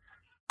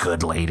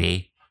 Good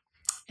lady.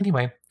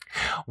 Anyway,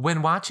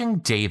 when watching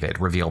David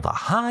reveal the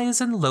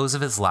highs and lows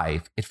of his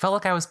life, it felt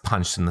like I was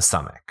punched in the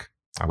stomach.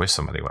 I wish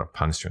somebody would have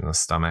punched you in the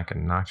stomach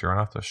and knocked you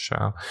right off the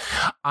show.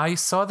 I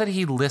saw that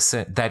he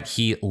listed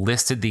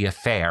the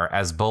affair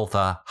as both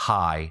a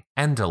high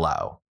and a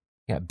low.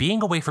 Yeah,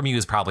 being away from you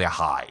is probably a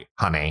high,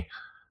 honey.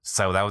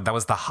 So that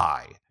was the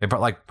high.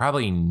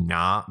 Probably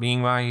not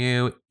being by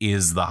you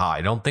is the high.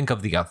 Don't think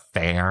of the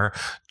affair,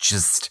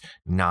 just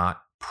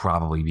not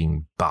probably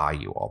being by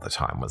you all the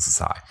time was his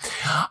high.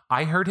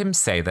 I heard him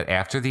say that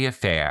after the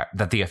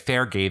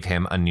affair gave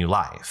him a new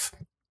life.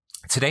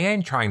 Today,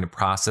 I'm trying to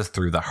process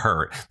through the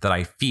hurt that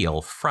I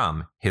feel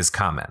from his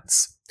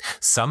comments.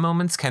 Some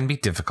moments can be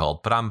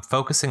difficult, but I'm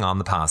focusing on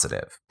the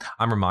positive.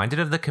 I'm reminded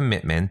of the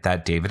commitment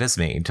that David has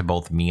made to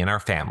both me and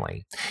our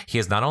family. He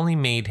has not only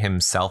made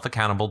himself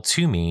accountable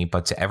to me,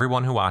 but to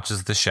everyone who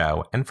watches the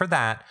show, and for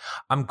that,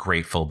 I'm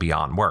grateful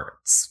beyond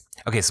words.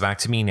 Okay, so back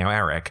to me now,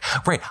 Eric.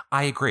 Right,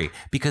 I agree.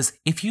 Because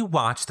if you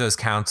watch those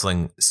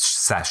counseling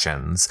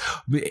sessions,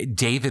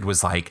 David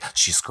was like,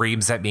 she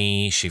screams at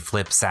me, she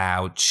flips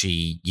out,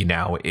 she,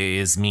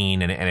 is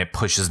mean and it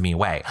pushes me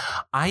away.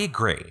 I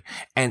agree.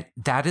 And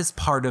that is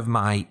part of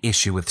my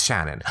issue with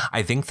Shannon.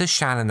 I think the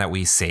Shannon that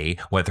we see,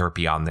 whether it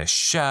be on this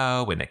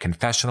show, in a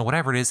confessional,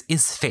 whatever it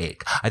is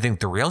fake. I think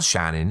the real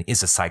Shannon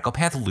is a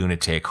psychopath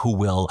lunatic who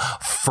will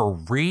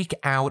freak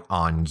out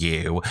on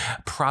you,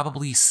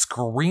 probably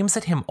screams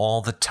at him all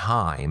the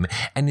time,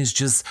 and is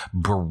just,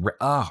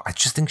 I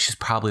just think she's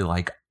probably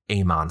like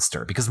a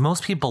monster, because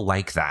most people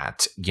like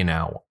that,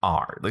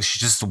 are. Like,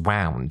 she's just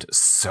wound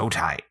so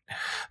tight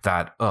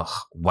that,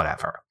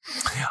 whatever.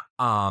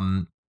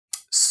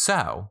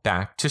 So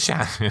back to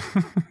Shannon.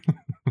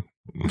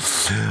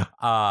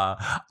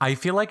 I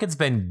feel like it's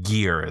been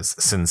years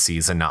since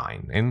season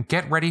 9, and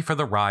get ready for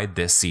the ride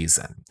this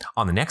season.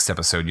 On the next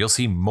episode, you'll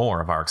see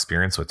more of our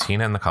experience with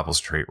Tina and the couples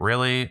treat.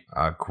 Really?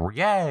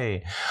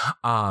 Yay!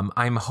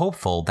 I'm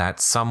hopeful that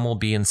some will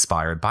be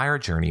inspired by our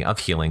journey of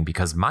healing,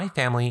 because my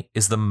family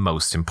is the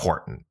most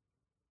important.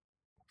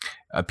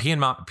 Keep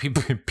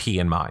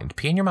in mind.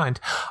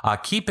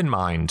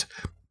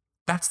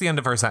 That's the end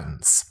of her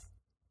sentence.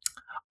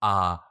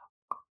 I'll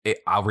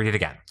read it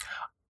again.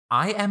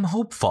 I am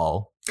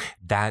hopeful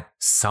that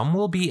some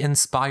will be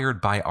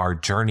inspired by our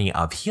journey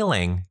of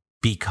healing,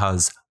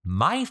 because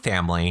my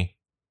family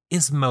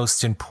is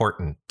most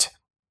important.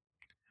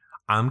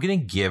 I'm going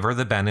to give her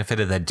the benefit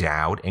of the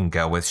doubt and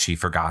go with she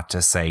forgot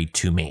to say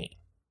to me.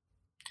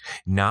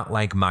 Not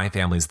like my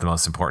family's the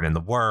most important in the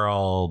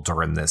world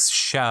or in this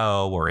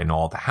show or in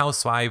all the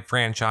Housewives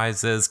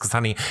franchises. Because,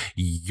 honey,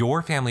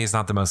 your family is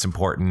not the most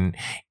important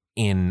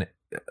in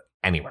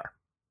anywhere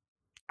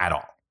at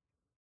all.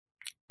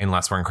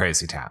 Unless we're in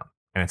Crazy Town,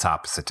 and it's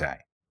opposite day,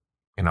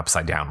 an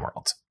upside down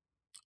world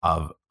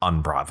of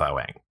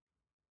unbravoing.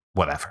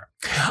 Whatever.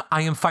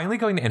 I am finally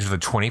going to enter the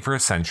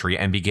 21st century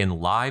and begin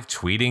live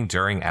tweeting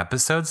during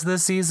episodes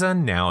this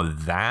season. Now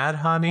that,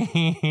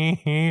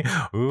 honey,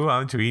 ooh,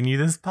 I'm tweeting you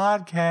this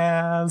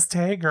podcast.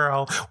 Hey,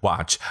 girl.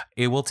 Watch.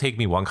 It will take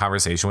me one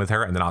conversation with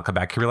her, and then I'll come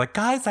back and be like,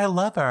 guys, I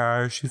love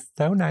her. She's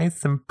so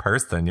nice in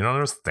person. You don't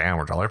understand.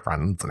 We're all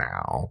friends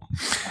now.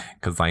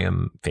 Because I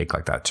am fake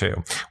like that too.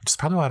 Which is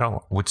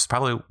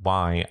probably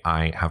why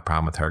I have a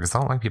problem with her, because I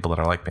don't like people that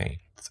are like me.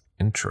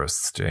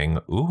 Interesting.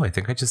 Ooh, I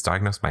think I just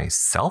diagnosed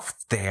myself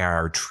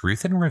there.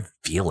 Truth and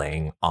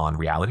revealing on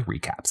reality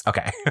recaps.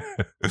 Okay.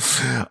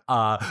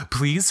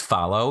 Please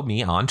follow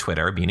me on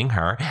Twitter, meaning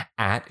her,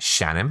 at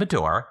Shannon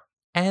Bador.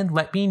 and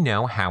let me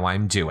know how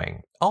I'm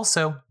doing.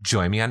 Also,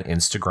 join me on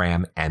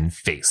Instagram and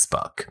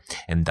Facebook.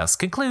 And thus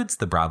concludes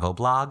the Bravo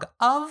blog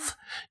of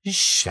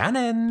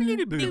Shannon.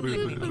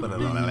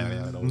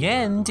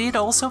 Yeah, and it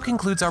also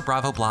concludes our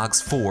Bravo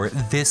blogs for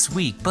this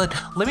week. But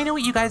let me know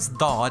what you guys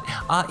thought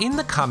in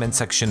the comment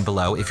section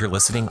below if you're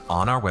listening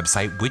on our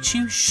website, which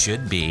you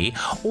should be,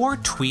 or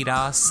tweet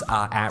us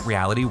at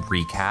Reality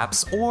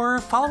Recaps,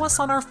 or follow us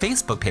on our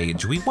Facebook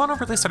page. We want to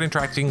really start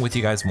interacting with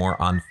you guys more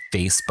on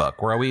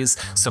Facebook. We're always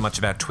so much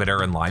about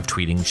Twitter and live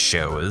tweeting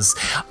shows.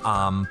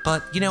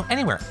 But,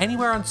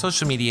 anywhere on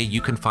social media, you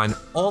can find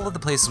all of the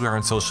places we are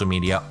on social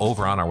media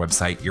over on our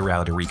website,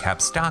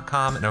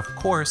 yourrealityrecaps.com. And of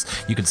course,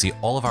 you can see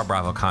all of our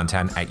Bravo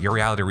content at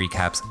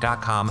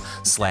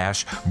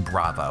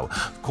yourrealityrecaps.com/Bravo.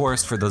 Of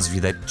course, for those of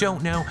you that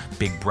don't know,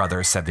 Big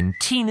Brother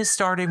 17 is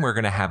starting. We're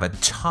going to have a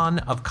ton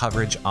of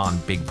coverage on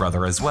Big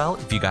Brother as well,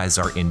 if you guys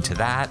are into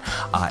that.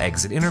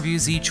 Exit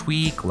interviews each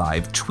week,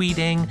 live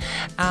tweeting,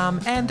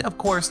 and of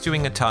course,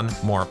 doing a ton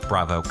more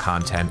Bravo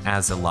content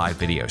as a live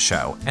video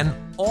show. And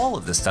all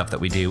of the stuff that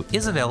we do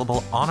is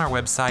available on our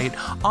website,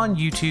 on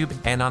YouTube,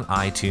 and on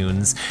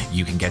iTunes.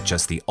 You can get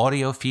just the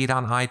audio feed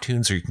on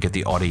iTunes, or you can get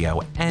the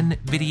audio and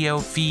video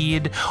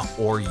feed,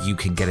 or you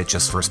can get it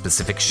just for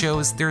specific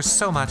shows. There's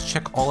so much.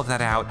 Check all of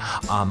that out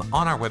on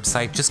our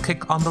website. Just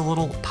click on the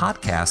little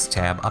podcast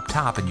tab up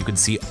top, and you can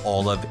see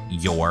all of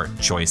your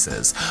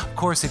choices. Of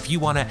course, if you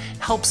want to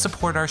help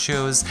support our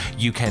shows,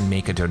 you can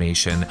make a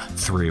donation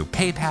through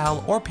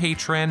PayPal or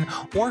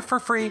Patreon, or for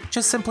free,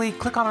 just simply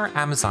click on our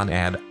Amazon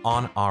ad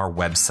on our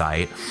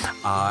website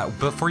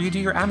before you do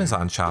your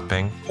Amazon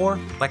shopping. Or,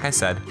 like I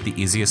said, the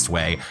easiest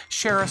way,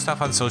 share our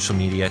stuff on social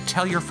media,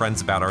 tell your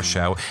friends about our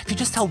show. If you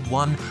just tell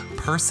one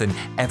person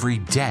every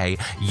day,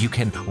 you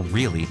can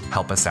really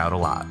help us out a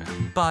lot.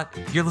 But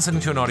you're listening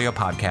to an audio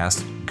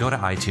podcast, go to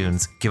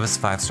iTunes, give us a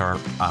 5-star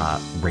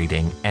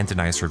rating and a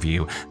nice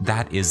review.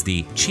 That is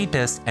the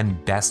cheapest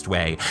and best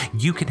way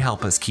you can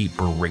help us keep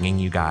bringing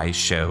you guys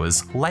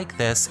shows like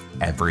this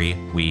every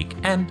week,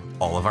 and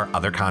all of our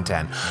other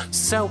content.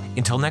 So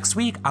until next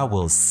week, I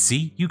will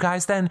see you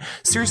guys then.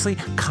 Seriously,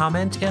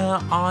 comment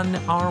on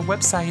our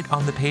website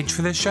on the page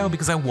for this show,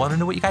 because I want to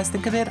know what you guys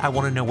think of it. I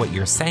want to know what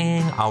you're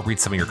saying. I'll read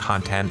some of your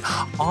content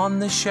on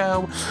the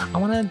show. I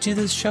want to do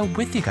this show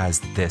with you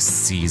guys this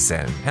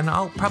season, and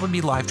I'll probably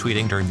be live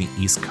tweeting during the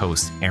East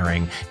Coast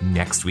airing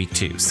next week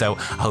too. So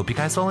I hope you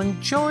guys all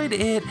enjoyed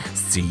it.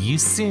 See you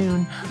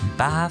soon.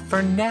 Bye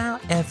for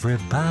now,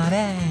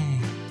 everybody.